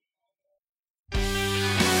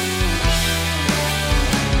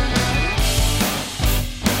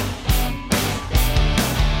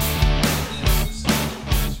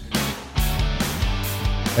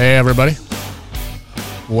Hey, everybody.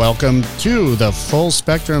 Welcome to the Full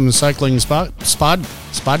Spectrum Cycling Podcast.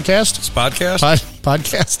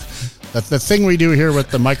 That's the thing we do here with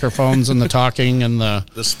the microphones and the talking and the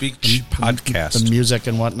speech podcast, the music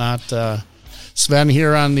and whatnot. Sven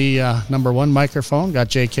here on the number one microphone. Got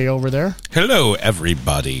JK over there. Hello,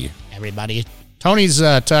 everybody. Tony's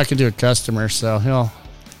talking to a customer, so he'll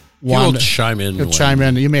chime in. He'll chime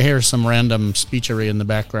in. You may hear some random speechery in the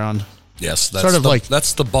background. Yes, that's sort of like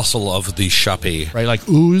that's the bustle of the shoppy, right? Like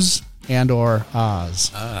oohs and or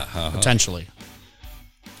ahs, potentially.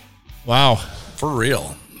 Wow, for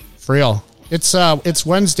real. It's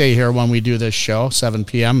Wednesday here when we do this show, 7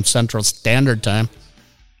 p.m. Central Standard Time.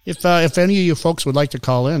 If any of you folks would like to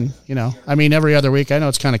call in, every other week, I know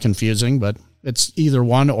it's kind of confusing, but it's either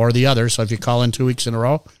one or the other. So if you call in 2 weeks in a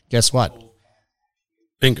row, guess what?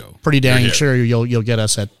 Bingo. Pretty dang sure you'll get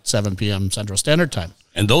us at 7 p.m. Central Standard Time.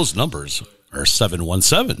 And those numbers are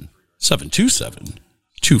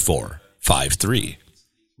 717-727-2453.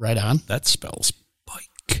 Right on. That spells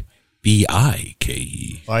bike.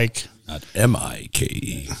 B-I-K-E. Bike. Not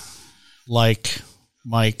M-I-K-E. Like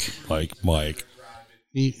Mike. Like Mike.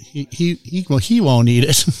 He won't eat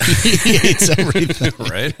it. He eats everything.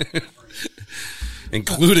 Right?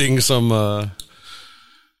 Including some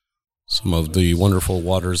of the wonderful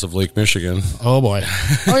waters of Lake Michigan. Oh, boy.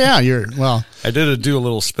 Oh, yeah. I did do a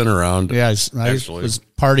little spin around. Yeah, I was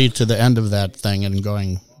party to the end of that thing and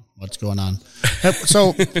going, what's going on?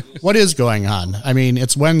 So what is going on? I mean,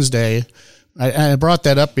 it's Wednesday. I brought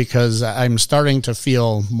that up because I'm starting to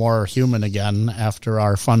feel more human again after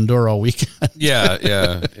our FunDuro weekend. Yeah.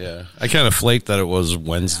 I kind of flaked that it was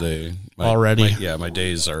Wednesday. Already? My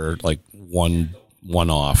days are like one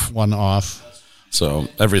off. One off. So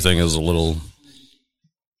everything is a little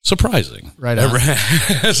surprising. Right on.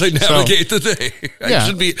 As I navigate the day.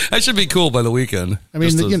 I should be cool by the weekend. I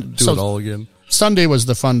mean, do it all again. Sunday was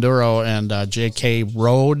the FunDuro, and JK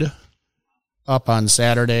rode up on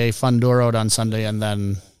Saturday, FunDuro'd on Sunday, and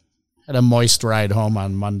then had a moist ride home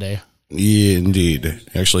on Monday. Yeah, indeed.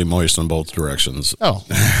 Actually moist in both directions. Oh.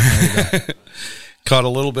 There you go. Caught a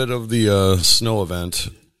little bit of the snow event.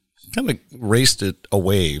 Kind of raced it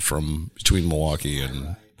away from between Milwaukee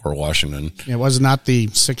and Port Washington. It was not the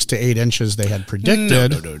 6 to 8 inches they had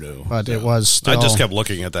predicted. No. But it was still. I just kept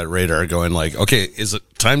looking at that radar going like, okay, is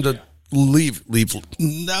it time to leave?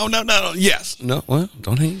 No. Yes. No. Well,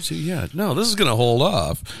 don't hate you yet. No, this is going to hold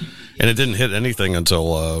off. And it didn't hit anything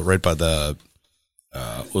until right by the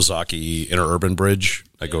Ozaki Interurban Bridge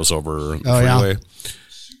that goes over the freeway. Yeah.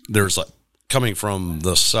 There's coming from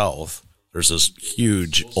the south. There's this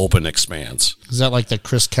huge open expanse. Is that like the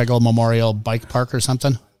Chris Kegel Memorial Bike Park or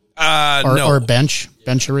something? No. Or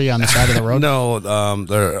benchery on the side of the road? No, the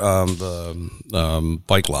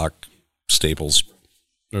bike lock staples.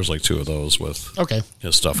 There's like two of those with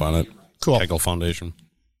his stuff on it. Cool. Kegel Foundation.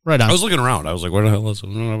 Right on. I was looking around. I was like, where the hell is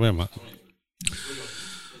it?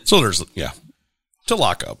 So there's, to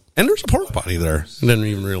lock up. And there's a porta potty there. I didn't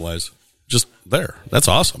even realize. Just there. That's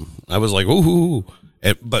awesome. I was like, woohoo.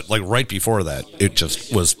 But like right before that, it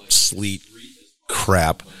just was sleet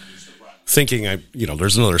crap. Thinking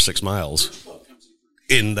there's another 6 miles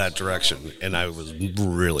in that direction, and I was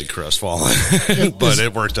really crestfallen. But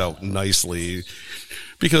it worked out nicely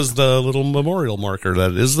because the little memorial marker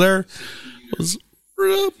that is there was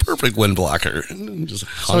a perfect wind blocker, and just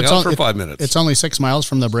hung out for 5 minutes. It's only 6 miles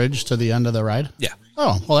from the bridge to the end of the ride. Yeah.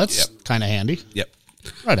 Oh well, that's kind of handy. Yep.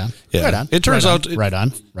 Right on. Yeah. Right on. It turns out. Right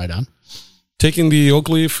on. Taking the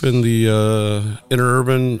Oakleaf and the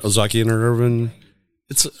Ozaki Interurban,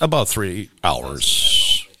 it's about 3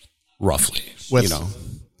 hours, roughly. With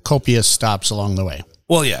copious stops along the way.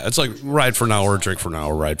 Well, yeah, it's like ride for an hour, drink for an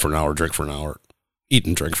hour, ride for an hour, drink for an hour, eat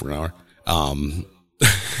and drink for an hour.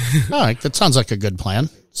 That sounds like a good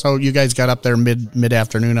plan. So you guys got up there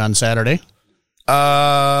mid-afternoon on Saturday?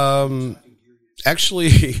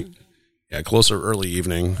 Actually... Yeah, closer early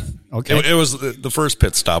evening. Okay. It was the first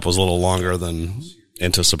pit stop was a little longer than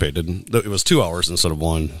anticipated. It was 2 hours instead of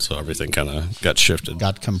 1, so everything kind of got shifted.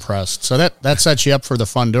 Got compressed. So that sets you up for the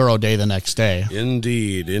FunDuro day the next day.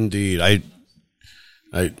 Indeed. I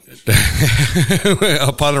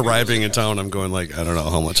upon arriving in town, I'm going like, I don't know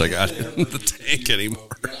how much I got in the tank anymore.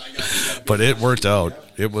 But it worked out.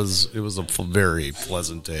 It was a very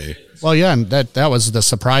pleasant day. Well, yeah, and that was the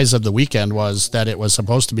surprise of the weekend was that it was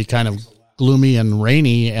supposed to be kind of gloomy and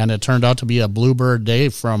rainy, and it turned out to be a bluebird day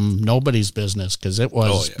from nobody's business because it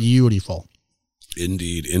was beautiful.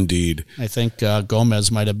 Indeed. I think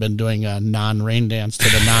Gomez might have been doing a non-rain dance to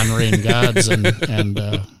the non-rain gods,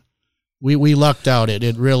 and we lucked out.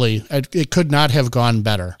 It really could not have gone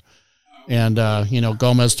better. And,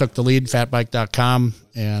 Gomez took the lead, fatbike.com,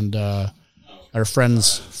 and our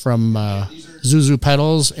friends from Zuzu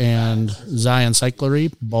Pedals and Zion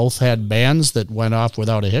Cyclery both had bands that went off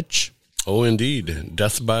without a hitch. Oh, indeed.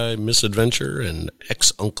 Death by Misadventure and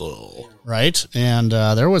Ex-Uncle. Right. And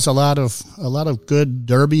there was a lot of good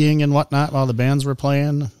derbying and whatnot while the bands were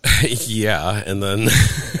playing. Yeah. And then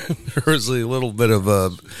there was a little bit of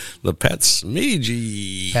the Pet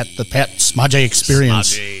Smudgy. The Pet Smudgy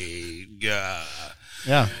experience. Yeah.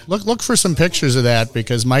 Yeah. Look for some pictures of that,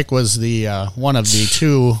 because Mike was the one of the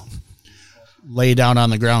two lay down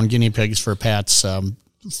on the ground guinea pigs for Pat's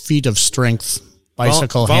feat of strength.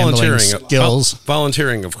 Bicycle handling skills.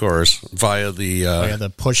 Volunteering, of course, via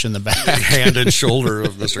the push in the back. Hand and shoulder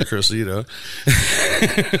of Mr. Cressida.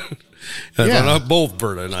 And both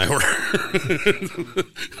Berta and I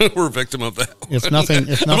were victim of that. If nothing,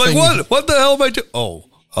 I'm like, what the hell am I doing?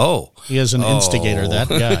 Oh. He is an instigator, that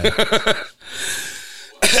guy.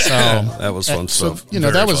 So that was fun stuff.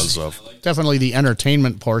 That was definitely the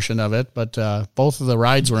entertainment portion of it, but both of the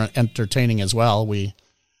rides were entertaining as well.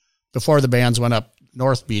 Before the bands went up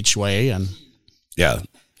North Beach Way, and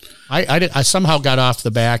I somehow got off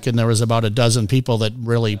the back, and there was about a dozen people that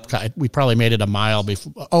we probably made it a mile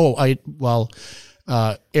before.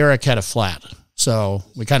 Eric had a flat, so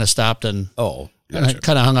we kind of stopped and I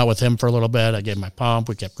kind of hung out with him for a little bit. I gave him my pump.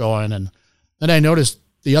 We kept going, and then I noticed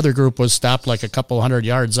the other group was stopped like a couple hundred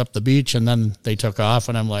yards up the beach, and then they took off,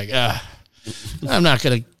 and I'm like, I'm not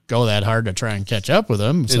going to go that hard to try and catch up with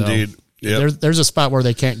them. So. Indeed. Yep. There's a spot where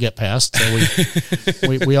they can't get past, so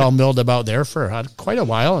we all milled about there for quite a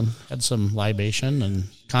while and had some libation and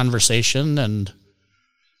conversation, and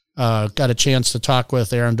got a chance to talk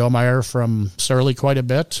with Aaron Domeyer from Surly quite a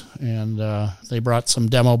bit, and they brought some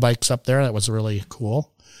demo bikes up there. That was really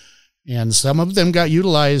cool, and some of them got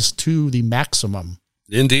utilized to the maximum.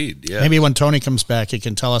 Indeed, yeah. Maybe when Tony comes back, he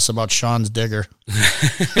can tell us about Sean's digger.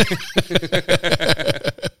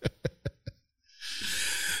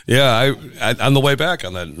 Yeah, I on the way back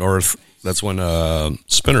on that north, that's when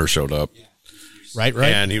Spinner showed up. Right.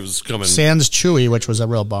 And he was coming. Sans Chewy, which was a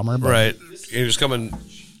real bummer. But. Right. He was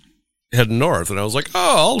heading north, and I was like,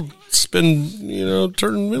 I'll spin,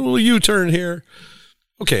 turn, little U-turn here.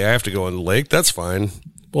 Okay, I have to go in the lake. That's fine.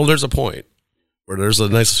 Well, there's a point where there's a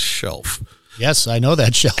nice shelf. Yes, I know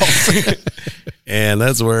that shelf. And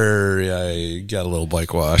that's where I got a little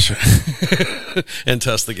bike wash and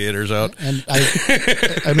test the gators out. And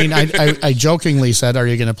I jokingly said, "Are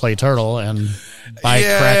you going to play turtle?" And by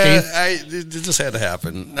cracky, it just had to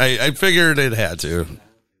happen. I figured it had to.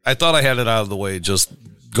 I thought I had it out of the way just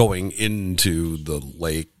going into the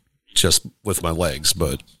lake just with my legs,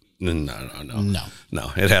 but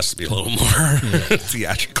no. It has to be a little more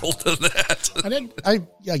theatrical than that.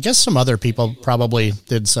 I guess some other people probably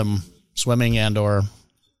did some swimming and or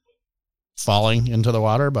falling into the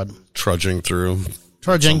water, but trudging, a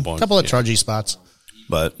couple of trudgy spots,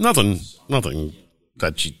 but nothing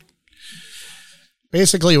that you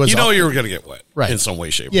basically was. You were going to get wet, right, in some way,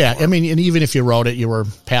 shape, or form. I mean, and even if you rode it, you were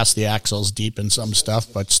past the axles, deep in some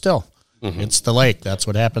stuff, but still, It's the lake. That's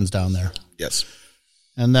what happens down there. Yes.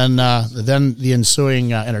 And then the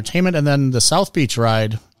ensuing entertainment, and then the South Beach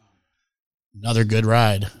ride. Another good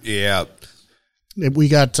ride. Yeah. We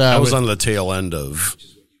got. I was on the tail end of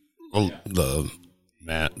the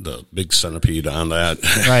big centipede on that.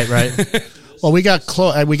 Right. Well, we got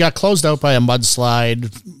closed out by a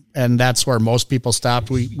mudslide, and that's where most people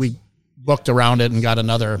stopped. We booked around it and got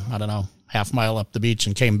another, half mile up the beach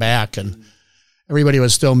and came back, and everybody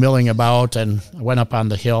was still milling about, and I went up on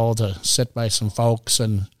the hill to sit by some folks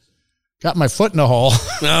and got my foot in a hole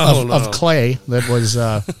of clay that was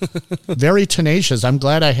very tenacious. I'm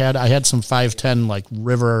glad I had some 5'10" like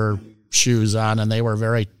river shoes on, and they were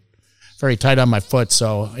very, very tight on my foot,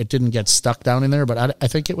 so it didn't get stuck down in there. But I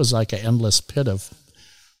think it was like an endless pit of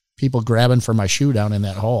people grabbing for my shoe down in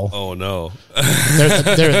that hole. Oh, no.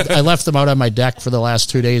 I left them out on my deck for the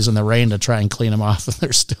last 2 days in the rain to try and clean them off, and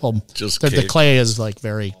they're still the clay is like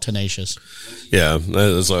very tenacious. Yeah,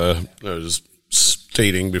 I was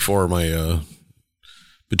stating before my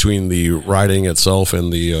between the riding itself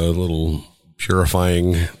and the little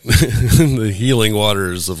purifying the healing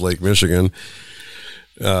waters of Lake Michigan,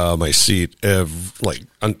 my seat,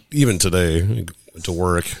 even today,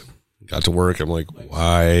 got to work, I'm like,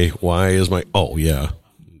 why is my, the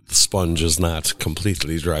sponge is not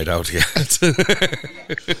completely dried out yet.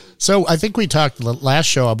 So I think we talked last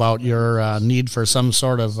show about your need for some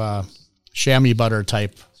sort of chamois butter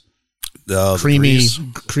type creamy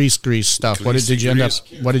grease stuff. What did you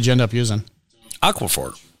end up using?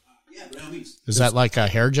 Aquaphor. Is that like a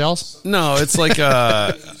hair gel? No, it's like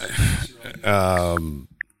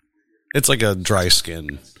It's like a dry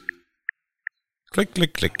skin. Click,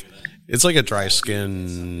 click, click. It's like a dry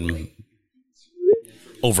skin,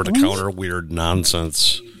 over-the-counter weird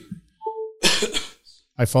nonsense.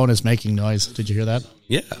 My phone is making noise. Did you hear that?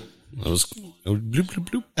 Yeah. It was bloop, bloop,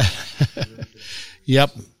 bloop.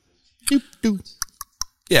 Yep. Doop, doop.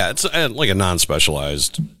 Yeah, it's like a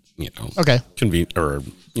non-specialized, Okay. convenient, or,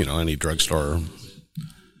 any drugstore.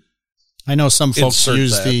 I know some folks Insert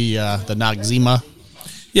use that. the Noxzema.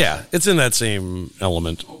 Yeah, it's in that same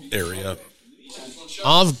element area.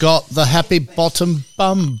 I've got the Happy Bottom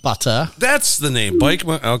Bum Butter. That's the name.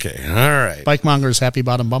 Okay, all right. Bikemonger's Happy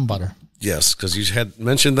Bottom Bum Butter. Yes, because you had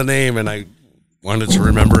mentioned the name, and I wanted to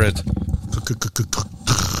remember it.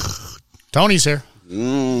 Tony's here.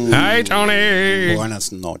 Hi, Tony.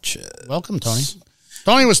 Buenas noches. Welcome, Tony.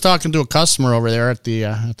 Tony was talking to a customer over there at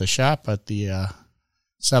the shop at the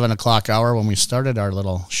 7 o'clock hour when we started our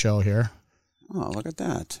little show here. Oh, look at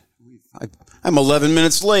that. I'm 11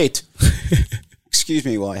 minutes late. Excuse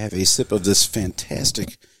me while I have a sip of this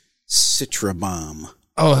fantastic Citra Bomb.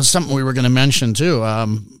 Oh, that's something we were going to mention, too.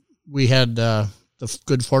 We had the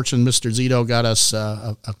good fortune, Mr. Zito got us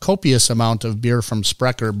a copious amount of beer from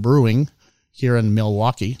Sprecher Brewing here in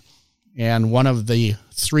Milwaukee. And one of the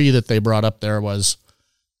three that they brought up there was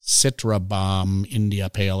Citra Bomb India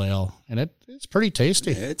Pale Ale. And it's pretty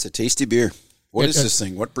tasty. Yeah, it's a tasty beer. What is this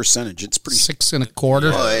thing? What percentage? It's pretty... 6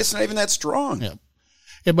 1/4. Oh, it's not even that strong. Yeah.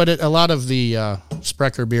 Yeah, but a lot of the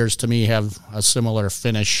Sprecher beers to me have a similar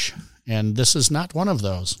finish, and this is not one of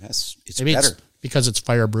those. It's Maybe better. it's because it's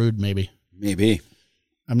fire brewed, maybe. Maybe.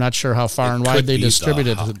 I'm not sure how far and wide they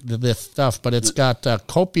distributed this stuff, but it's got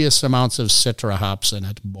copious amounts of Citra hops in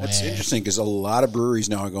it. Boy. That's interesting because a lot of breweries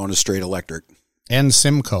now are going to straight electric. And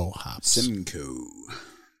Simcoe hops. Simcoe.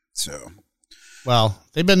 So... Well,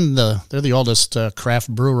 they're the oldest craft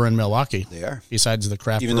brewer in Milwaukee. They are. Besides the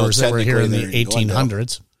craft Even though brewers that were here in the technically they're in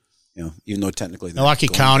 1800s. Even though technically they're Milwaukee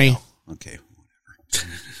County. Okay, whatever.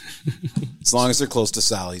 As long as they're close to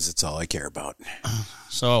Sally's, that's all I care about.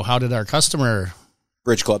 So how did our customer...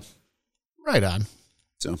 Bridge Club. Right on.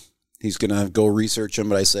 So he's going to go research them,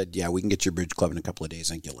 but I said, yeah, we can get your Bridge Club in a couple of days.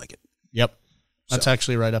 I think you'll like it. Yep. That's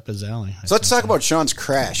actually right up his alley. So let's talk about Sean's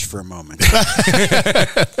crash for a moment.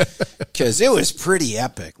 Because it was pretty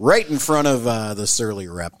epic. Right in front of the Surly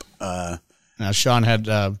rep. Now, Sean had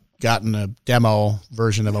gotten a demo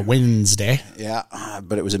version of a Wednesday. Yeah,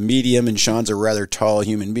 but it was a medium, and Sean's a rather tall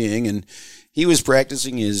human being, and he was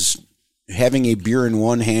practicing his having a beer in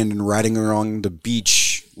one hand and riding along the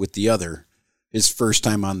beach with the other. His first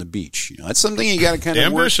time on the beach. That's something you got to kind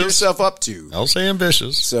of work yourself up to. I'll say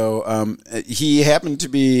ambitious. So he happened to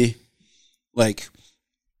be like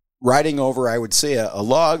riding over, I would say, a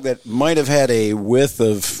log that might have had a width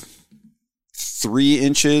of 3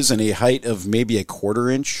 inches and a height of maybe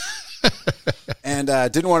 1/4 inch. And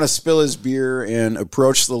didn't want to spill his beer and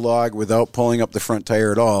approach the log without pulling up the front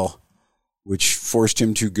tire at all, which forced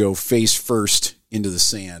him to go face first into the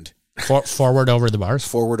sand. Forward over the bars?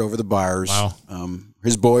 Forward over the bars. Wow.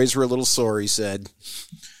 His boys were a little sore, he said.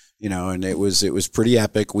 And it was pretty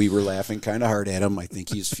epic. We were laughing kind of hard at him. I think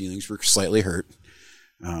his feelings were slightly hurt.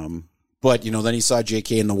 But, then he saw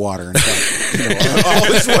JK in the water and thought,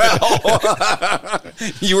 all is well.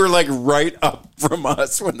 You were like right up from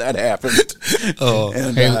us when that happened. Oh,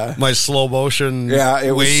 and, my slow motion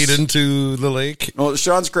wade into the lake. Well,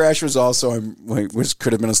 Sean's crash was also,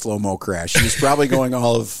 could have been a slow-mo crash. He was probably going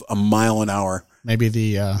all of a mile an hour. Maybe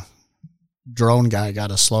the drone guy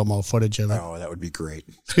got a slow-mo footage of it. Oh, that would be great.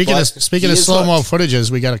 Speaking of slow-mo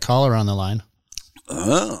footages, we got a caller on the line.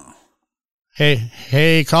 Oh.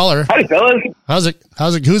 Hey, caller. Hi, fellas. How's it?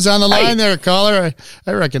 Who's on the line there, caller?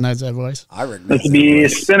 I recognize that voice. I recognize This would be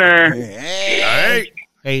Spinner. Hey,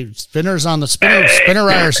 Spinner's on the Spinner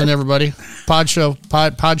Ryerson, everybody. Pod show,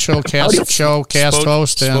 cast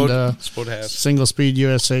host, and single speed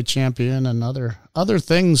USA champion, and other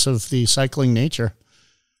things of the cycling nature.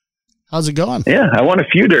 How's it going? Yeah, I won a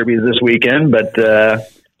few derbies this weekend, but that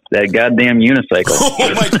goddamn unicycle.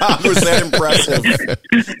 Oh my God, was that impressive?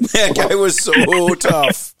 That guy was so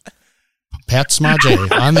tough. Pat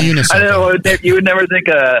Smajay on the unicycle. I don't know, you would never think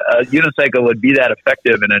a unicycle would be that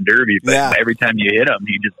effective in a derby, but every time you hit him,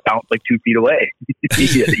 he just bounced like 2 feet away. He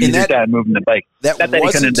just got moving the bike. That he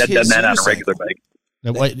couldn't have done that on a regular bike.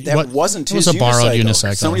 That wasn't his unicycle. It was a borrowed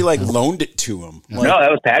unicycle. Somebody loaned it to him. No,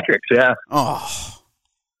 that was Patrick's, yeah. Oh,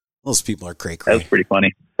 those people are cray. That was pretty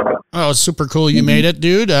funny. Oh, it's super cool you made it,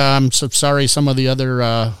 dude. I'm so sorry some of the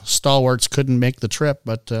other stalwarts couldn't make the trip,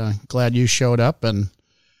 but glad you showed up, and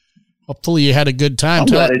Hopefully you had a good time. I'm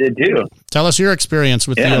glad I did too. Tell us your experience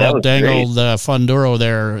with the old dangled FunDuro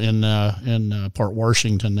there in Port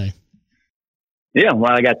Washington. Yeah,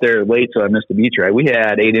 well, I got there late, so I missed the beach ride. We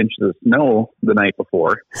had 8 inches of snow the night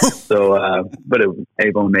before, so but it was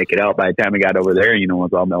able to make it out by the time we got over there. It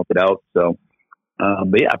was all melted out. So,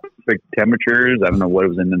 but yeah, perfect temperatures. I don't know what it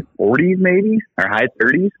was in the 40s, maybe or high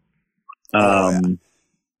 30s.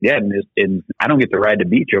 Yeah, and I don't get to ride the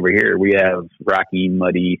beach over here. We have rocky,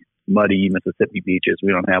 muddy Mississippi beaches.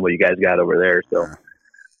 We don't have what you guys got over there. So,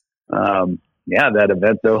 yeah, that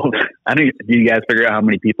event though. Do you guys figure out how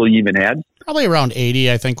many people you even had? Probably around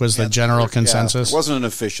 80, I think, was the general consensus. It wasn't an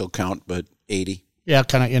official count, but 80. Yeah,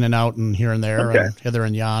 kind of in and out and here and there, and hither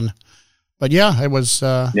and yon. But yeah, it was.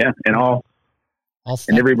 And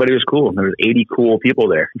and everybody was cool. There was 80 cool people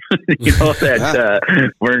there,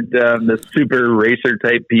 that weren't the super racer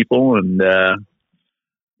type people, and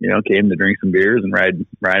came to drink some beers and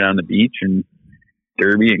ride on the beach and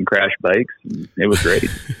derby and crash bikes. And it was great.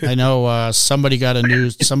 I know somebody got a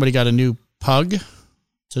new pug,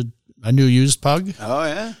 a new used pug. Oh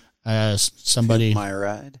yeah. Somebody Pimp My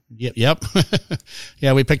Ride. Yep.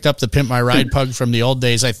 Yeah, we picked up the Pimp My Ride pug from the old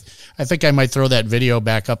days. I think I might throw that video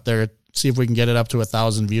back up there. See if we can get it up to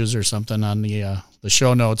 1,000 views or something on the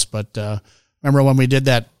show notes. But remember when we did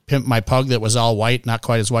that Pimp My Pug that was all white, not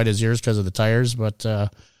quite as white as yours because of the tires, but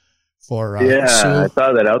for Sue. I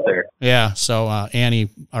saw that out there. Yeah, so Annie,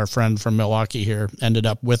 our friend from Milwaukee here, ended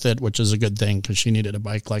up with it, which is a good thing because she needed a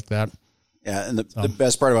bike like that. Yeah, and the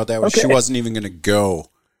best part about that was she wasn't even going to go,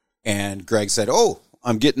 and Greg said, "Oh,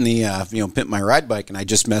 I'm getting the Pimp My Ride bike," and I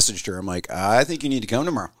just messaged her. I'm like, "I think you need to come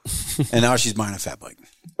tomorrow," and now she's buying a fat bike.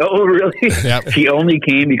 Oh, really? Yep. She only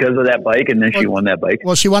came because of that bike, and then she won that bike?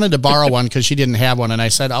 Well, she wanted to borrow one because she didn't have one, and I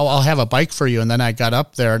said, "Oh, I'll have a bike for you." And then I got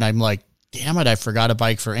up there, and I'm like, damn it, I forgot a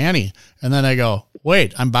bike for Annie. And then I go,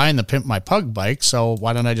 wait, I'm buying the Pimp My Pug bike, so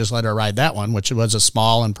why don't I just let her ride that one, which was a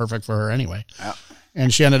small and perfect for her anyway. Yeah.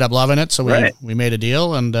 And she ended up loving it, so we made a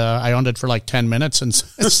deal, and I owned it for like 10 minutes and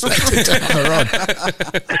sent it down the road.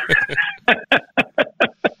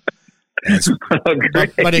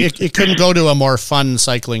 But it couldn't go to a more fun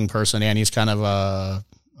cycling person. Annie's kind of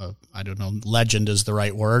I don't know, legend is the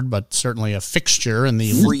right word, but certainly a fixture in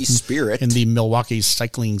the free spirit in the Milwaukee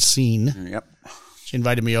cycling scene. Yep. She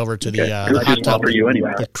invited me over to the hot tub,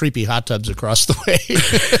 the creepy hot tubs across the way.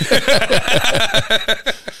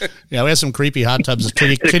 Yeah, we have some creepy hot tubs.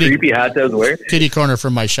 Creepy hot tubs where? Kitty corner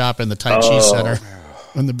from my shop in the Tai Chi Center.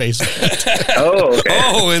 In the basement. Oh, okay.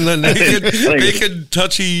 Oh, in the naked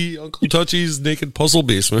Uncle Touchy's naked puzzle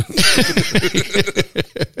basement.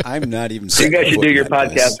 I'm not even. You guys should do your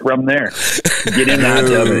podcast from there. Get in the hot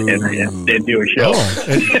tub and do a show.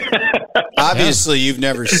 Obviously, you've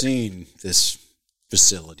never seen this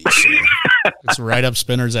facility. So. It's right up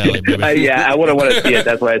Spinner's alley, baby. I wouldn't want to see it.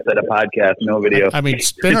 That's why I said a podcast, no video. I mean,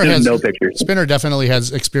 Spinner has no pictures. Spinner definitely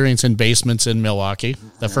has experience in basements in Milwaukee.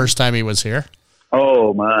 The first time he was here.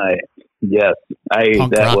 Oh my! Yes,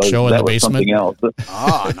 Punk rock show in the basement. Something else.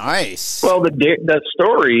 Oh, nice. Well, the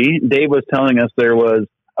story Dave was telling us, there was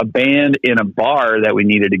a band in a bar that we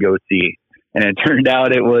needed to go see, and it turned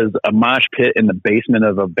out it was a mosh pit in the basement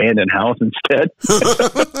of an abandoned house instead.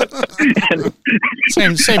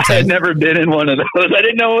 Same thing. I had never been in one of those. I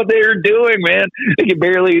didn't know what they were doing, man. You could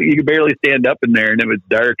barely stand up in there, and it was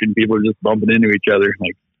dark, and people were just bumping into each other.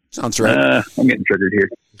 Like, sounds right. I'm getting triggered here.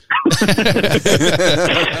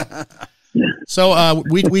 So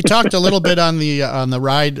we talked a little bit on the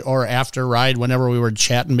ride or after ride whenever we were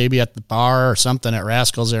chatting, maybe at the bar or something at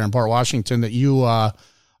Rascals there in Port Washington, that you are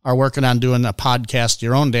working on doing a podcast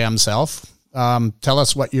your own damn self. Tell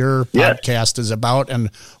us what your podcast is about and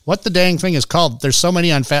what the dang thing is called. There's so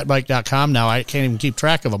many on fatbike.com now, I can't even keep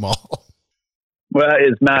track of them all. Well,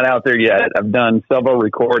 it's not out there yet. I've done several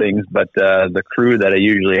recordings, but the crew that I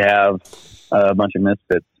usually have, a bunch of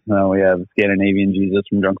misfits. We have Scandinavian Jesus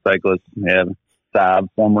from Drunk Cyclists. We have Saab,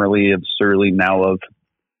 formerly of Surly, now of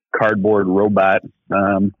Cardboard Robot.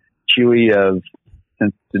 Chewy of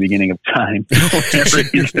since the beginning of time.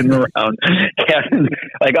 He's been around.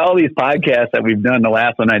 Like all these podcasts that we've done. The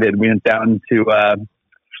last one I did, we went down to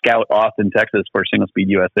Scout, Austin, Texas for Single Speed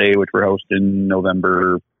USA, which we're hosting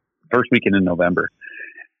first weekend in November.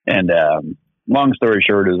 And long story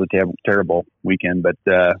short, it was a terrible weekend, but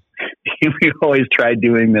we always tried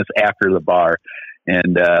doing this after the bar.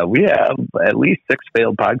 And we have at least 6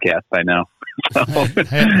 failed podcasts by now. So I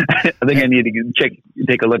think I need to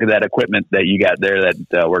take a look at that equipment that you got there.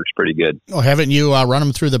 That works pretty good. Oh, haven't you run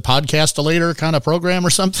them through the Podcastinator kind of program or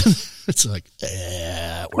something? It's like,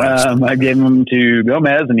 I gave them to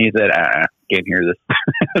Gomez, and he said, can't hear this.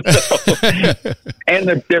 So,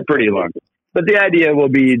 and they're pretty long. But the idea will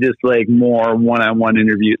be just like more one-on-one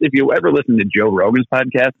interviews. If you ever listen to Joe Rogan's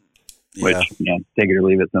podcast, which, take it or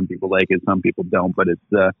leave it. Some people like it, some people don't. But it's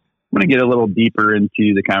I'm going to get a little deeper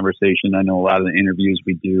into the conversation. I know a lot of the interviews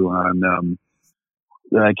we do on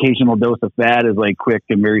the occasional dose of fat is like quick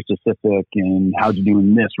and very specific, and how'd you do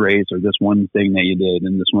in this race or this one thing that you did.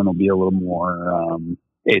 And this one will be a little more,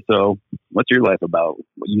 hey, so what's your life about?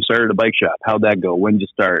 You started a bike shop. How'd that go? When did you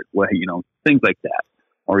start? What, things like that.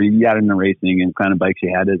 Or you got into racing and what kind of bikes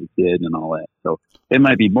you had as a kid and all that. So it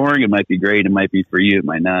might be boring. It might be great. It might be for you. It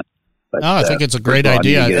might not. But, I think it's a great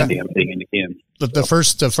idea.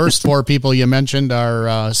 The first 4 people you mentioned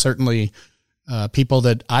are certainly people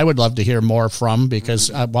that I would love to hear more from,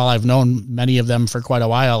 because while I've known many of them for quite a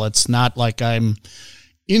while, it's not like I'm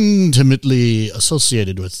intimately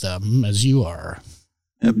associated with them as you are.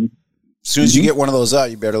 Yep. As soon as you get one of those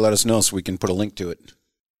out, you better let us know so we can put a link to it.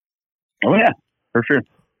 Oh, yeah, for sure.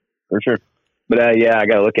 But I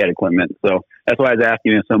got to look at equipment. So that's why I was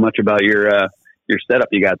asking you so much about your setup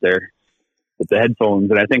you got there with the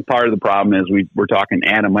headphones. And I think part of the problem is we're talking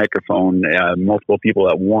at a microphone, multiple people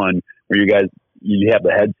at one, where you have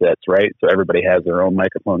the headsets, right? So everybody has their own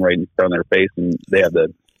microphone right in front of their face, and they have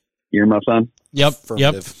the earmuffs on. Yep.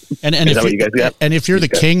 And if you're the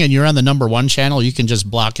king and you're on the number 1 channel, you can just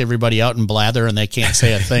block everybody out and blather, and they can't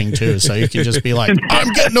say a thing too. So you can just be like,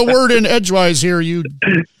 I'm getting a word in edgewise here,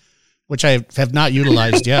 which I have not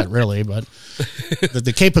utilized yet, really, but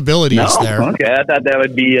the capability is there. Okay, I thought that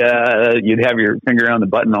would be you'd have your finger on the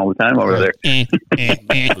button all the time over there.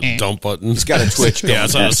 The dump button. It's got a twitch going. Yeah,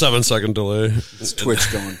 it's on a 7-second delay. It's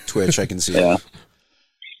Twitch going. Twitch, I can see.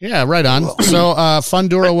 Yeah, right on. So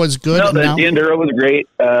FunDuro was good. No, the Enduro was great.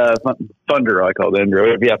 FunDuro, I call it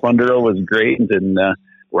Enduro. Yeah, FunDuro was great, and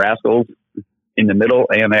Rascals in the middle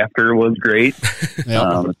and after was great.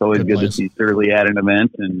 It's always good to see Surly at an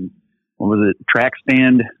event. And what was it? Track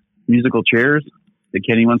stand musical chairs that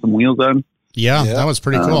Kenny went some wheels on. Yeah, that was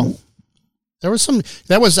pretty cool. There was some.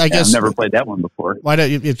 That was, I guess, I've never played that one before.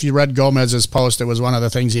 If you read Gomez's post, it was one of the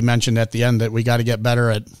things he mentioned at the end, that we got to get better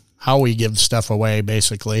at how we give stuff away.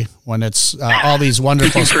 Basically, when it's all these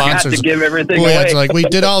wonderful sponsors, to give everything away. It's like we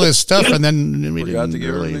did all this stuff and then we didn't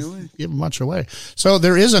really give much away. So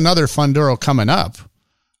there is another FunDuro coming up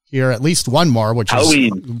here, at least one more, which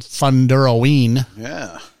Halloween. is FunDuroWeen.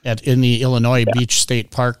 Yeah. In the Illinois Beach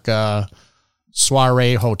State Park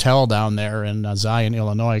Soiree Hotel down there in Zion,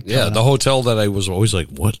 Illinois. Yeah, the hotel that I was always like,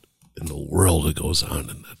 what in the world goes on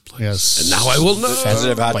in that place? Yes. And now I will know. Does it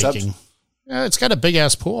have hot tubs? Yeah, it's got a big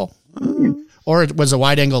ass pool. Or it was a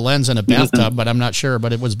wide angle lens and a bathtub, but I'm not sure,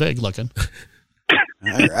 but it was big looking.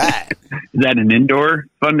 All right. Is that an indoor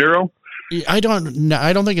FunDuro? I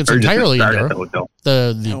don't think it's entirely indoor.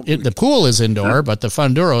 The pool is indoor, but the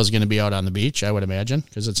FunDuro is going to be out on the beach, I would imagine,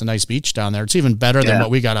 because it's a nice beach down there. It's even better than what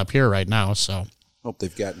we got up here right now. So hope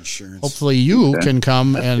they've got insurance. Hopefully you can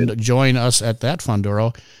come and join us at that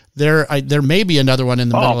FunDuro. There may be another one in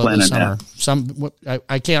the middle of the summer.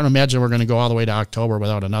 I can't imagine we're going to go all the way to October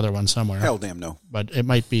without another one somewhere. Hell damn no. But it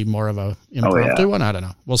might be more of a impromptu one. I don't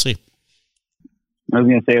know. We'll see. I was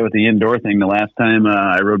going to say with the indoor thing, the last time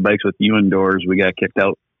I rode bikes with you indoors, we got kicked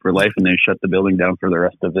out for life, and they shut the building down for the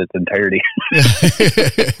rest of its entirety. I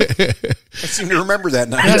seem to remember that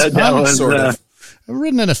night. That was sort of. I've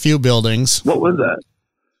ridden in a few buildings. What was that?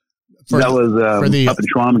 That was up in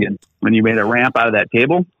Schwamigan when you made a ramp out of that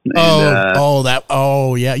table. And,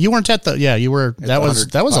 yeah. You weren't at you were. That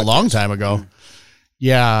was a long time ago.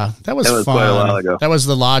 Yeah, that was fun. Quite a while ago. That was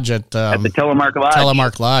the lodge at the Telemark Lodge.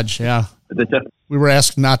 Telemark Lodge, yeah. We were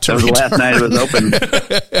asked not to. That was the last night it was open.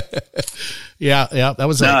 Yeah, that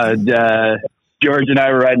was. George and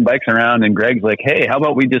I were riding bikes around, and Greg's like, "Hey, how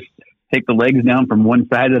about we just take the legs down from one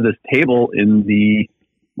side of this table in the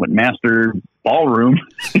master ballroom?"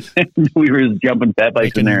 We were just jumping fat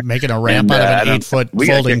bikes in there, making a ramp out of an 8-foot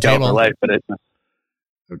folding table. For life, but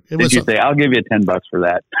did you say I'll give you $10 for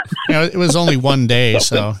that? It was only one day,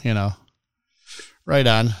 so right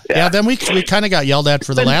on. Yeah, then we kind of got yelled at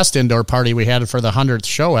for the last indoor party we had for the 100th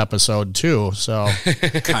show episode too. So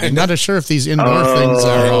I'm not sure if these indoor things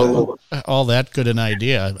are all that good an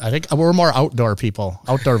idea. I think we're more outdoor people,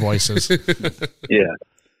 outdoor voices.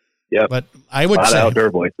 Yeah. But I would say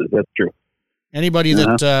outdoor voices. That's true. Anybody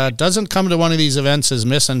that doesn't come to one of these events is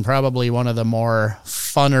missing probably one of the more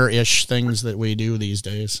funner-ish things that we do these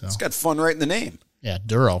days. So. It's got fun right in the name. Yeah,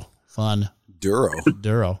 Duro. Fun.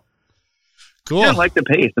 Duro. Cool. Yeah, I like the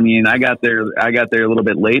pace. I mean, I got there a little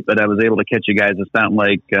bit late, but I was able to catch you guys. It's not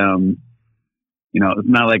like, it's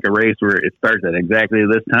not like a race where it starts at exactly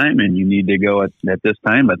this time and you need to go at this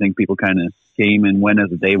time. I think people kind of came and went as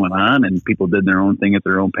the day went on, and people did their own thing at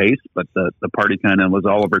their own pace. But the party kind of was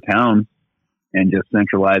all over town and just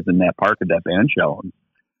centralized in that park at that band shell.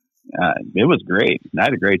 It was great. I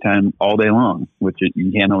had a great time all day long, which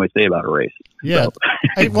you can't always say about a race. Yeah.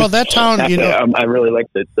 So. Well, that town, I really like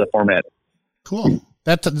the format. Cool.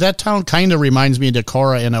 That town kind of reminds me of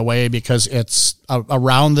Decorah in a way because it's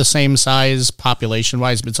around the same size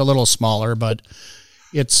population-wise. It's a little smaller, but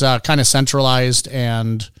it's kind of centralized,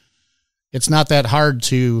 and it's not that hard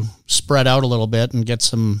to spread out a little bit and get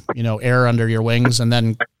some, air under your wings and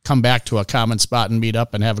then come back to a common spot and meet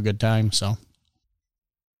up and have a good time. So.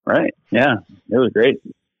 Right. Yeah. It was great.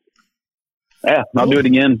 Yeah. I'll do it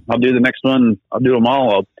again. I'll do the next one. I'll do them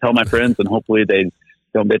all. I'll tell my friends, and hopefully they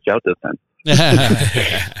don't bitch out this time.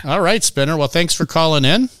 All right, Spinner. Well, thanks for calling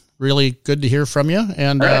in. Really good to hear from you.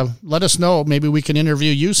 And let us know. Maybe we can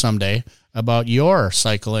interview you someday about your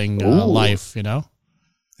cycling life, Yeah.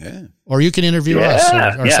 Or you can interview us.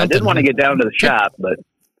 Or something. I did want to get down to the shop, but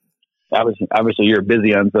obviously you're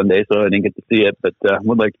busy on Sunday, so I didn't get to see it. But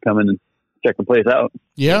would like to come in and check the place out.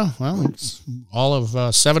 Yeah, well, it's all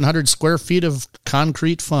of 700 square feet of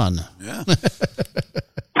concrete fun. Yeah.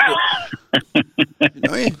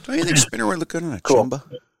 Don't you think Spinner would look good on a chumba?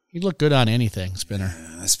 You look good on anything, Spinner.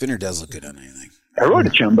 Spinner does look good on anything. I rode a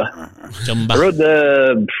chumba. I rode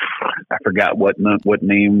I forgot what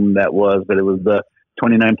name that was, but it was the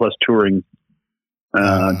 29 Plus Touring.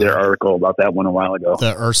 Did an article about that one a while ago.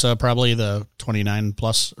 The Ursa, probably the 29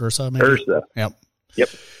 Plus Ursa, maybe? Ursa. Yep.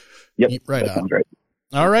 Right that on. sounds right.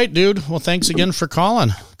 All right, dude. Well, thanks again for calling.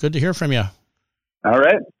 Good to hear from you. All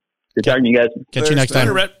right. Good talking to you guys. Catch you next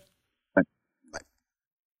time. Rhett.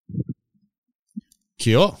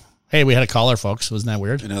 Cool. Hey, we had a caller, folks. Wasn't that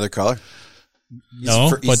weird? Another caller?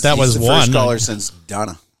 No, but that was the one. First caller since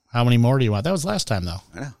Donna. How many more do you want? That was last time, though.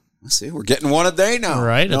 I know. Let's see. We're getting one a day now.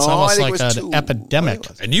 Right? It's almost like an epidemic.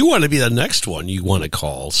 And you want to be the next one. You want to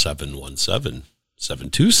call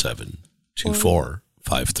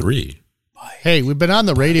 717-727-2453. Hey, we've been on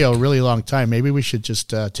the radio a really long time. Maybe we should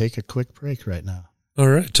just take a quick break right now. All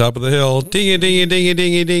right. Top of the hill. Dingy, dingy, dingy,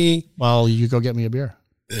 dingy, dingy. Well, you go get me a beer.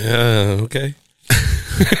 Yeah, okay.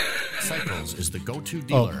 Cycles is the go-to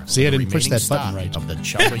dealer. See, I didn't push that button right. Of the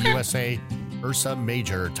Chumba USA Ursa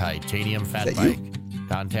Major Titanium Fat Bike.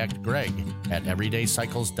 Contact Greg at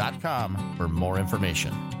everydaycycles.com for more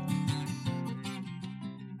information.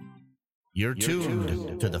 You're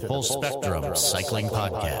tuned to the Full Spectrum Cycling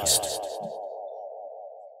Podcast.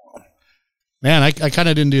 Man, I kind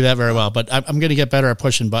of didn't do that very well, but I'm going to get better at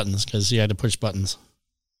pushing buttons because you had to push buttons.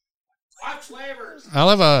 What flavors?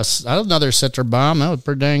 I'll have another Citra bomb. That was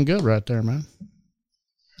pretty dang good right there, man.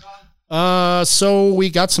 So we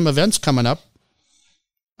got some events coming up.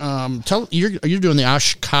 You're doing the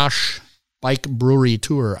Oshkosh Bike Brewery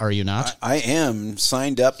Tour, are you not? I am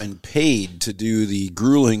signed up and paid to do the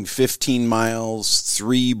grueling 15 miles,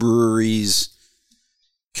 3 breweries,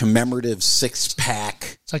 commemorative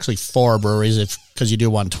 6-pack. It's actually 4 breweries because you do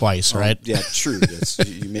one twice, right? Yeah, true.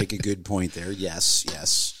 You make a good point there. Yes.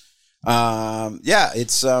 It's I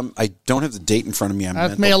don't have the date in front of me.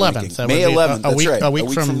 I'm May 11th. May 11th. That's right. A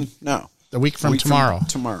week from tomorrow.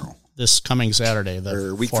 Tomorrow. This coming Saturday, the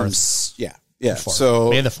 4th. Yeah. So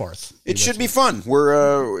May the 4th. It should be fun.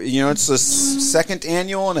 We're it's the second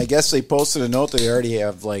annual, and I guess they posted a note. They already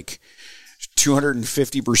have like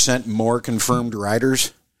 250% more confirmed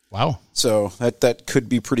riders. Wow. So that could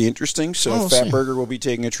be pretty interesting. So we'll Fatburger will be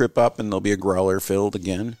taking a trip up, and there'll be a growler filled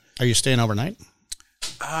again. Are you staying overnight?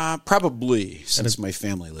 Probably, since my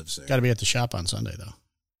family lives there. Got to be at the shop on Sunday, though.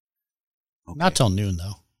 Okay. Not till noon,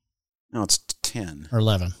 though. No, it's 10. Or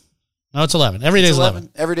 11. No, it's 11. Every day's 11.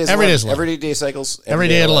 Every day's 11. Every day cycles. Every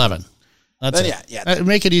day at 11. That's then, it. Yeah.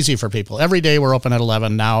 Make it easy for people. Every day we're open at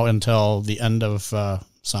 11 now until the end of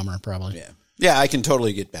summer, probably. Yeah. Yeah, I can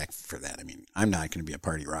totally get back for that. I mean, I'm not going to be a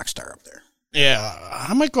party rock star up there. Yeah,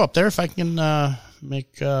 I might go up there if I can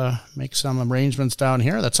make some arrangements down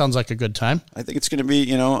here. That sounds like a good time. I think it's going to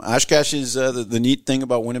be, Oshkosh is the neat thing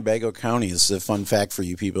about Winnebago County. Is a fun fact for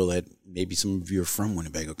you people that maybe some of you are from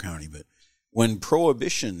Winnebago County, but when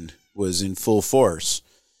Prohibition was in full force,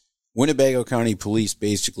 Winnebago County police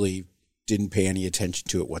basically didn't pay any attention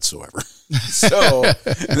to it whatsoever. So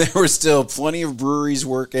there were still plenty of breweries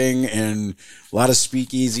working and a lot of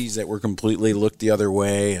speakeasies that were completely looked the other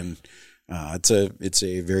way. And it's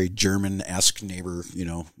a very German-esque neighbor.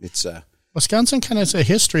 It's Wisconsin kind of has a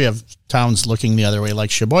history of towns looking the other way, like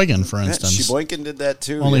Sheboygan, for instance. Sheboygan did that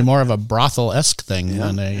too. Only more of a brothel-esque thing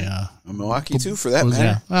than Milwaukee too, for that matter.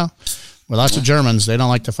 Yeah. Well, with lots of Germans, they don't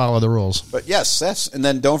like to follow the rules. But yes, and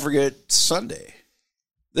then don't forget Sunday.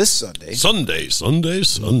 This Sunday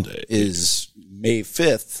is May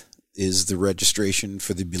 5th is the registration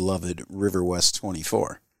for the beloved River West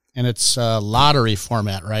 24. And it's lottery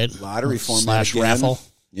format, right? Lottery format / raffle.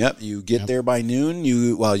 Yep. You get there by noon.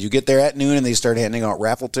 You get there at noon and they start handing out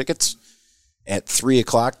raffle tickets. At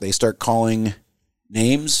 3:00, they start calling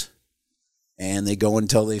names and they go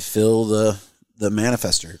until they fill the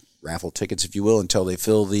manifester, raffle tickets, if you will, until they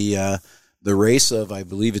fill the race of, I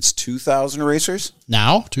believe it's 2,000 racers.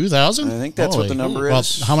 Now, 2,000? I think that's what the number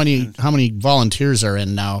is. Well, how many volunteers are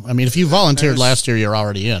in now? I mean, if you volunteered last year, you're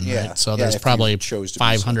already in, right? So there's probably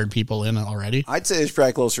 500 people in already. I'd say it's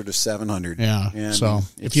probably closer to 700. Yeah. So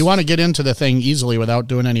if you want to get into the thing easily without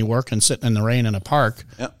doing any work and sitting in the rain in a park,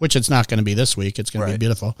 which it's not going to be this week, it's going to be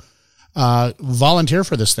beautiful. Volunteer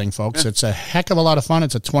for this thing, folks. It's a heck of a lot of fun.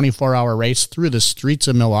 It's a 24-hour race through the streets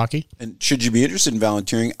of Milwaukee. And should you be interested in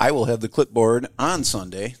volunteering, I will have the clipboard on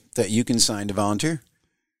Sunday that you can sign to volunteer.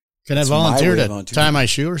 Can I volunteer to tie my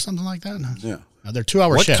shoe or something like that? Yeah. They're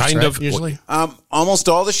 2-hour shifts, kind right, of usually? Almost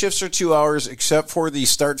all the shifts are 2 hours except for the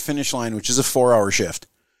start-finish line, which is a 4-hour shift.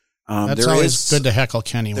 That's always good to heckle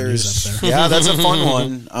Kenny when he's up there. Yeah, that's a fun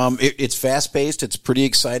one. It's fast-paced. It's pretty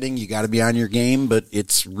exciting. You got to be on your game, but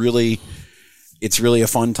it's really a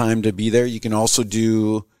fun time to be there. You can also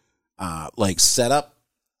do setup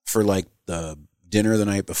for like the dinner the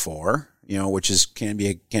night before, which can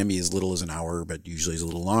be as little as an hour, but usually is a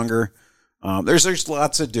little longer. There's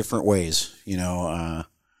lots of different ways, Be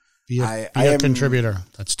a contributor.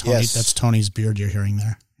 That's Tony. Yes. That's Tony's beard you're hearing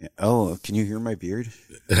there. Oh, can you hear my beard?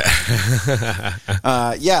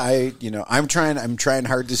 I'm trying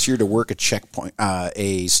hard this year to work a checkpoint, A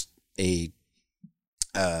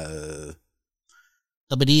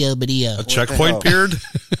checkpoint beard?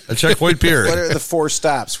 A checkpoint beard. What are the 4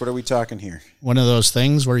 stops? What are we talking here? One of those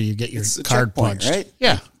things where you get your card punched, right?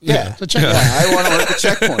 Yeah. The checkpoint. I want to work a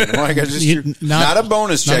checkpoint. I'm like, not a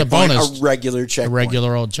bonus checkpoint, a regular checkpoint. A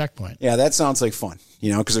regular old checkpoint. Yeah, that sounds like fun.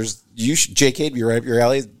 Because there's JK, you're right up your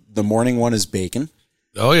alley. The morning one is bacon.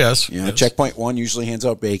 Oh yes. Yes. Checkpoint 1 usually hands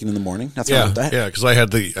out bacon in the morning. Nothing wrong with that. Yeah, because I had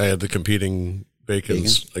the competing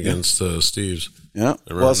bacons against Steve's. Yeah.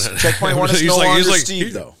 Well, checkpoint 1 is no longer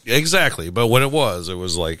Steve though. Exactly, but when it was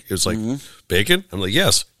like bacon. I'm like,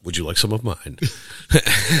 yes. Would you like some of mine? I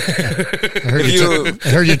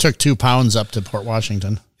heard you took 2 pounds up to Port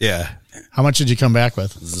Washington. Yeah. How much did you come back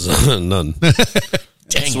with? None.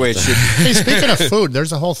 That's the way it should be. Hey, speaking of food,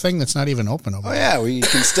 there's a whole thing that's not even open over there. Oh, yeah. We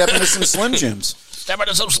can step into some Slim Jims. Oh,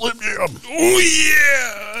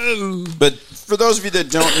 yeah. But for those of you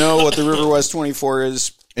that don't know what the River West 24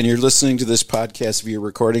 is, and you're listening to this podcast via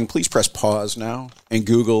recording, please press pause now and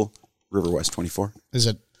Google River West 24. Is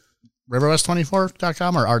it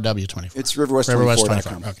riverwest24.com or RW24? It's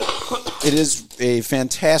riverwest24.com. Okay. It is a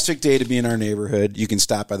fantastic day to be in our neighborhood. You can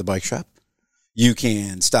stop by the bike shop. You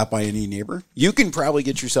can stop by any neighbor. You can probably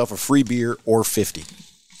get yourself a free beer or 50.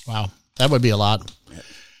 Wow. That would be a lot.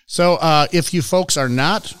 So if you folks are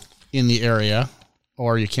not in the area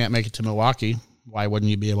or you can't make it to Milwaukee, why wouldn't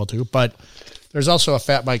you be able to? But there's also a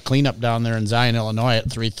fat bike cleanup down there in Zion, Illinois at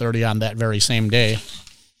 3:30 on that very same day.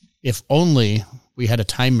 If only we had a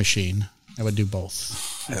time machine, I would do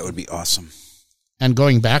both. That would be awesome. And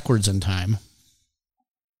going backwards in time,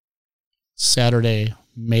 Saturday,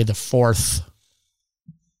 May the 4th,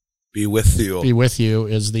 Be with you. Be with you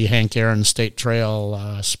is the Hank Aaron State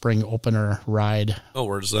Trail spring opener ride. Oh,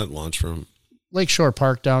 where does that launch from? Lakeshore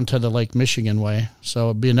Park down to the Lake Michigan way.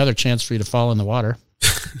 So it'd be another chance for you to fall in the water.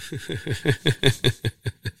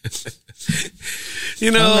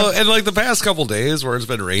 And like the past couple days where it's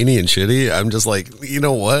been rainy and shitty, I'm just like, you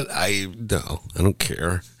know what? I don't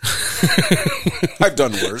care. I've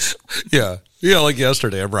done worse. Yeah. Yeah, like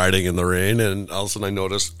yesterday, I'm riding in the rain, and all of a sudden I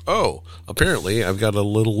noticed, apparently I've got a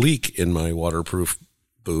little leak in my waterproof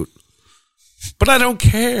boot. But I don't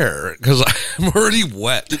care, because I'm already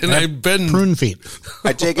wet, and I've been... Prune feet.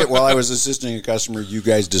 I take it while I was assisting a customer, you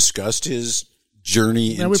guys discussed his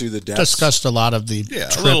journey into the depths. Discussed a lot of the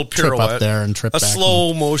a little trip up there and trip back. A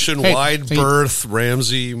slow motion, wide berth,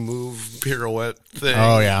 Ramsey move pirouette thing.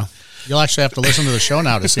 Oh, yeah. You'll actually have to listen to the show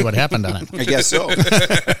now to see what happened on it. I guess so.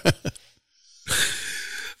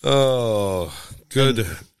 Oh, good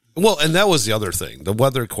Well, and that was the other thing. The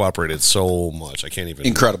weather cooperated so much. I can't even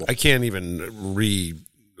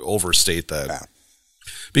overstate that. Yeah.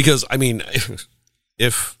 Because I mean,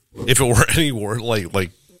 if it were any more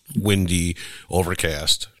like windy,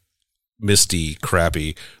 overcast, misty,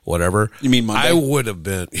 crappy, whatever. You mean Monday? I would have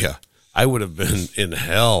been in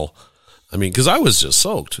hell. I mean, because I was just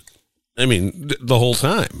soaked. I mean, the whole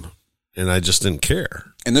time, and I just didn't care.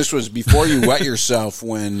 And this was before you wet yourself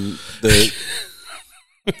when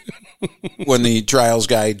the trials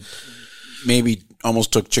guy maybe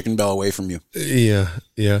almost took Chicken Bell away from you. Yeah.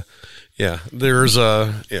 There was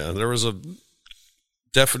a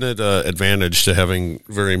definite advantage to having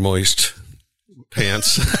very moist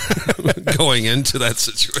pants going into that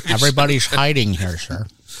situation. Everybody's hiding here, sir.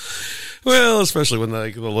 Well, especially when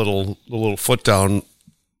the little foot down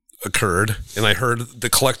occurred, and I heard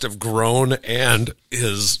the collective groan and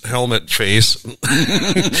his helmet face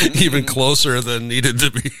even closer than needed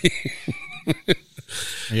to be.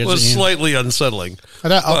 It was slightly unsettling.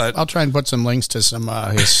 I'll try and put some links to some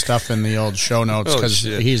his stuff in the old show notes because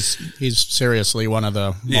he's seriously one of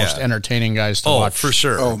the most entertaining guys to watch. For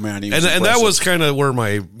sure. Oh man, and that was kind of where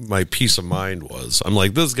my peace of mind was. I'm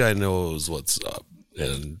like, this guy knows what's up,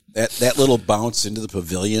 and that little bounce into the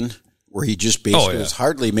pavilion where he just basically was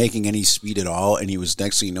hardly making any speed at all, and he was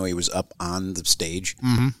next thing you know he was up on the stage.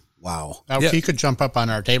 Mm-hmm. Wow, he could jump up on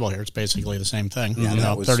our table here. It's basically the same thing.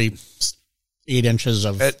 Yeah, 38 inches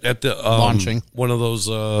of at the launching one of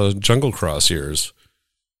those Jungle Cross years,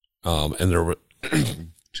 and there were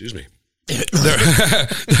excuse me.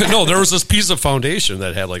 There was this piece of foundation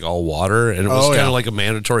that had like all water, and it was kind of like a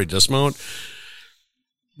mandatory dismount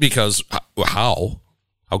because how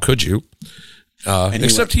could you?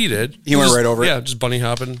 Except he did. He went right over it. Yeah, just bunny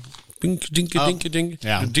hopping. Dink, dink, dink, dink.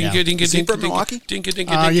 Yeah. Is he from Milwaukee?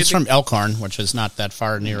 He's from Elkhorn, which is not that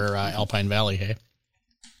far near Alpine Valley. Hey,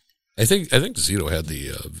 I think Zito had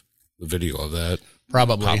the video of that.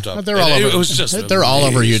 Probably. But they're all over. It was just they're all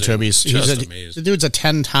over YouTube. Amazing. The dude's a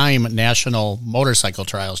 10-time national motorcycle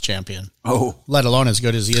trials champion. Oh, let alone as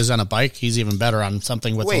good as he is on a bike, he's even better on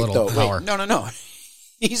something with a little power. No.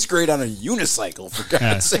 He's great on a unicycle, for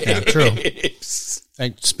God's sake. Yeah, true.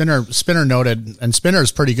 Like Spinner noted, and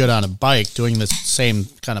Spinner's pretty good on a bike, doing this same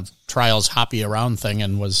kind of trials hoppy around thing,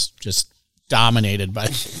 and was just dominated by a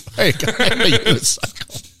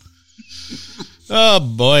unicycle. Oh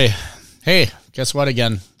boy! Hey, guess what?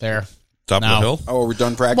 Again, there. Top of the hill. Oh, we're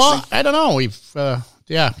done practicing. Well, I don't know. We've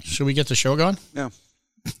Should we get the show going? Yeah.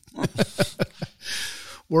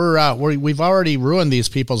 We've already ruined these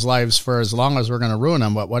people's lives for as long as we're going to ruin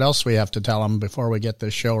them. But what else we have to tell them before we get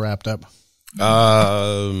this show wrapped up?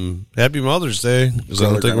 Happy Mother's Day, because I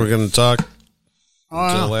don't think we're going to talk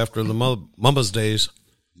until after the Mama's Days.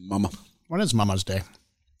 Mama. When is Mama's Day?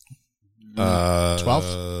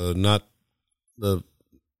 12th? Not the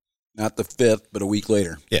 5th, but a week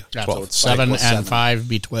later. Yeah, 12th. So it's 7 and 7. 5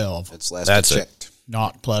 be 12. That's last That's I checked.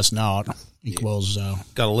 Naught plus naught equals.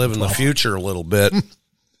 Got to live in the future a little bit.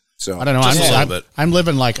 So I don't know. Just a little bit. I'm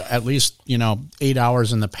living like at least 8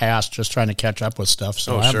 hours in the past, just trying to catch up with stuff.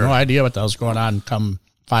 So I have sure. no idea what the hell's going on come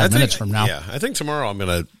 5 minutes from now. Yeah, I think tomorrow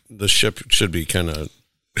the ship should be kind of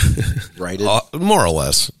righted, more or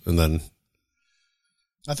less, and then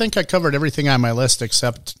I think I covered everything on my list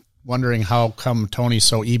except wondering how come Tony's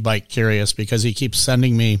so e-bike curious, because he keeps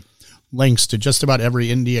sending me links to just about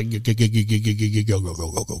every India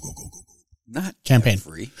not campaign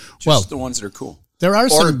free. Just the ones that are cool. There are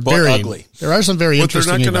some very ugly. There are some very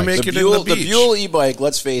interesting. They're not going to make it in the beach. The Buell e-bike.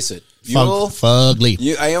 Let's face it, Buell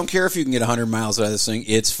fugly. I don't care if you can get 100 miles out of this thing.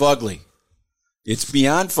 It's fugly. It's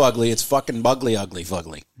beyond fugly. It's fucking bugly, ugly,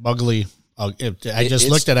 fugly. Bugly. I just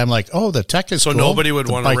looked at it. I'm like, oh, the tech is so cool. Nobody would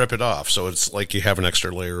want to rip it off. So it's like you have an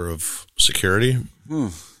extra layer of security.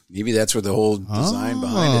 Maybe that's where the whole design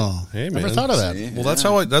behind it. Hey, man. Never thought of that. Well, that's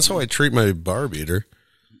how I treat my bar beater.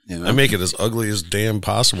 I make it as ugly as damn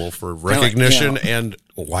possible for recognition. And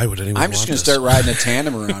why would anyone? I'm just going to start riding a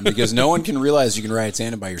tandem around because no one can realize you can ride a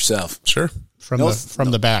tandem by yourself. Sure, from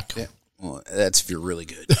the back. Yeah. Well, that's if you're really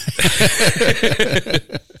good.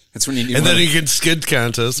 That's when you need. And then you get skid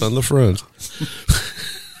contests on the front.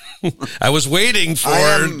 I was waiting for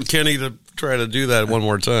Kenny to try to do that one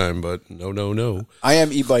more time, but no. I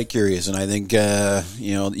am e-bike curious, and I think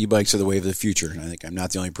e-bikes are the way of the future. And I think I'm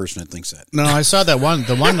not the only person that thinks that. No, I saw that one,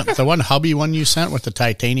 the one hubby one you sent with the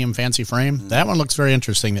titanium fancy frame. That one looks very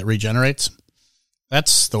interesting. That regenerates.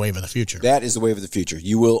 That's the wave of the future. That is the wave of the future.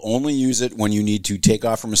 You will only use it when you need to take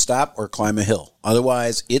off from a stop or climb a hill.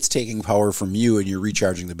 Otherwise, it's taking power from you, and you're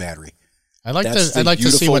recharging the battery. I'd like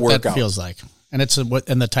to see what that feels like. And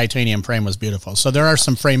the titanium frame was beautiful. So there are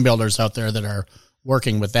some frame builders out there that are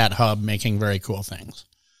working with that hub, making very cool things.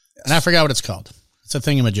 Yes. And I forgot what it's called. It's a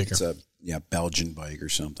thingamajigger. It's a Belgian bike or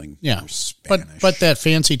something. Yeah, or Spanish. but that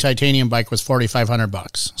fancy titanium bike was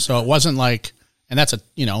 $4,500. So it wasn't like, and that's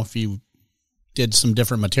if you did some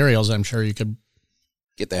different materials, I'm sure you could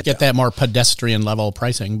get that more pedestrian level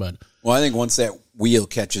pricing. But I think once that wheel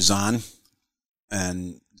catches on,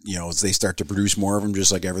 and as they start to produce more of them,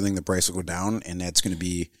 just like everything, the price will go down, and that's going to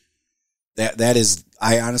be that is.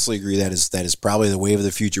 I honestly agree that is probably the wave of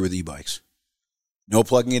the future with e-bikes. No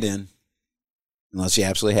plugging it in unless you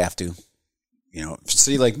absolutely have to. A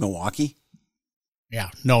city like Milwaukee. Yeah,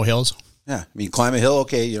 no hills. Yeah, I mean, climb a hill,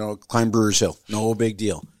 okay, climb Brewer's Hill. No big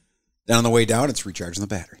deal. Then on the way down, it's recharging the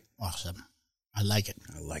battery. Awesome. I like it.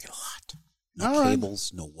 I like it a lot. No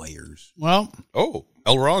cables, no wires. Well. Oh,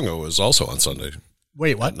 El Rongo is also on Sunday.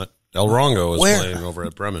 Wait, what? El Rongo is Where? playing over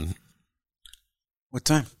at Bremen. What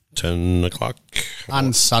time? 10 o'clock.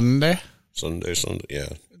 On Sunday? Sunday, yeah.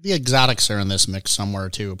 The exotics are in this mix somewhere,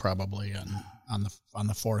 too, probably on the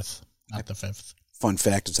 4th. Not the 5th. Fun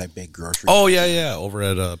fact is I bake groceries. Oh, yeah. Over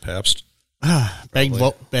at Pabst.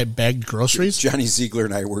 Bagged groceries? Johnny Ziegler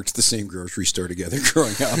and I worked at the same grocery store together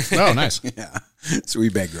growing up. Oh, nice. Yeah. So we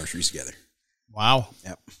bag groceries together. Wow.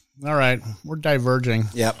 Yep. All right. We're diverging.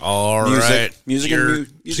 Yep. All right. Music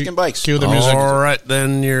and bikes. Cue the music. All right.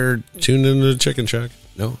 Then you're tuned into the Chicken Shack.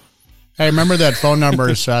 No. Hey, remember that phone number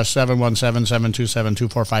is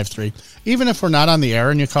 717-727-2453. Even if we're not on the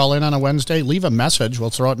air and you call in on a Wednesday, leave a message. We'll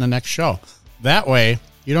throw it in the next show. That way,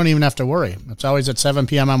 you don't even have to worry. It's always at 7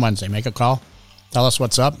 p.m. on Wednesday. Make a call. Tell us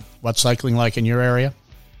what's up. What's cycling like in your area?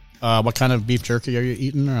 What kind of beef jerky are you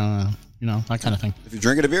eating? That kind of thing. If you're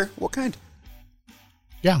drinking a beer, what kind?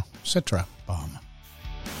 Yeah, Citra Bomb.